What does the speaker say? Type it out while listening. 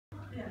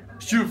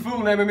Stuart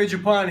Fulton, MMA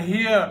Japan,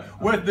 here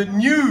with the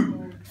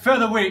new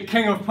featherweight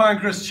King of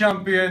Pancrase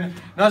champion,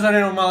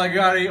 Nazareno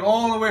Malagarie,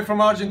 all the way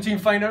from Argentina,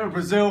 flying out of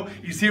Brazil.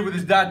 He's here with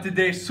his dad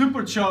today,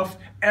 super chuffed,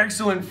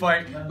 excellent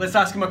fight. Let's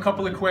ask him a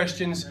couple of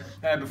questions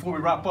before we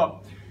wrap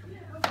up.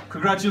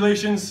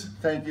 Congratulations.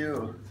 Thank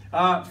you.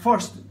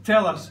 First,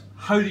 tell us,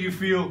 how do you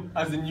feel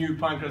as the new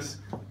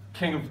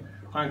King of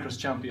Pancrase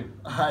champion?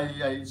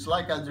 It's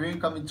like a dream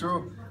coming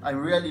true. I'm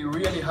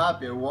really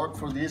happy. I worked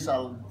for this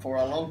for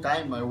a long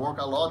time. I work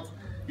a lot.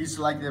 It's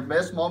like the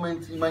best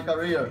moment in my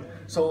career.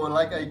 So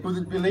like I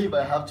couldn't believe.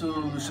 I have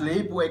to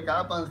sleep, wake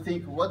up and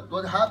think,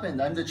 what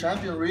happened? I'm the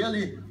champion,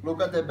 really?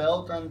 Look at the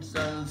belt and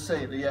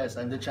say, yes,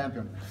 I'm the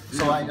champion.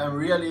 So I'm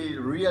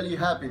really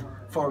happy.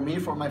 For me,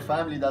 for my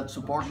family that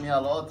support me a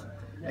lot.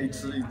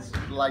 It's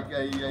like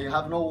I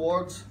have no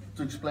words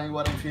to explain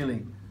what I'm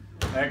feeling.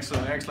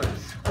 Excellent, excellent.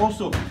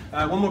 Also,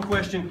 one more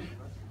question.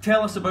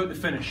 Tell us about the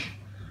finish.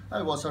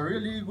 It was a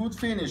really good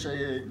finish.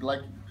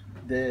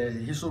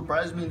 He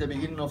surprised me in the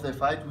beginning of the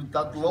fight with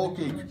that low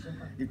kick.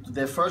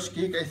 The first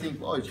kick, I think,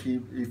 oh, if he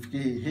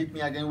hit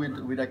me again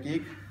with a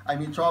kick,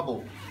 I'm in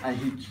trouble. And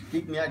he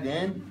kicked me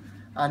again.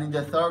 And in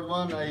the third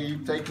one, I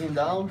take him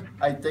down.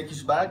 I take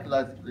his back.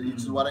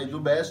 It's what I do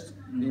best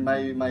in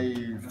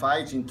my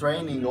fights, in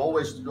training.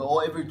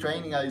 Every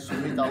training, I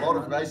submit a lot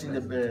of guys in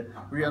the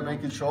rear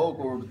naked choke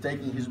or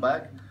taking his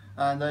back,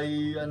 and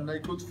I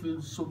could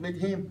submit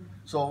him.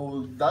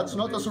 So that's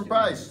not a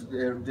surprise.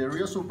 The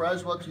real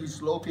surprise was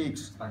his low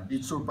kicks.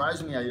 It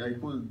surprised me. I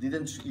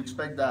didn't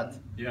expect that.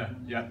 Yeah.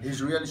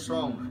 He's really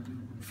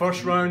strong.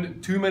 First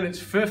round, 2 minutes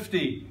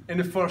 50 in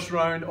the first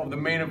round of the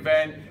main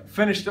event.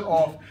 Finished it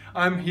off.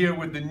 I'm here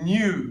with the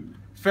new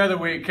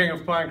featherweight King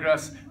of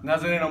Pancrase,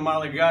 Nazareno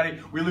Malagarie.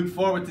 We look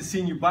forward to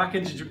seeing you back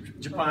in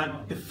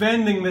Japan,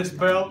 defending this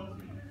belt.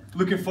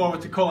 Looking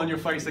forward to calling your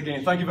fights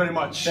again. Thank you very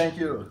much. Thank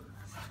you.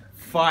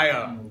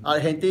 Fire.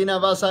 Argentina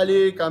va a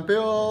salir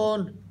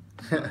campeón.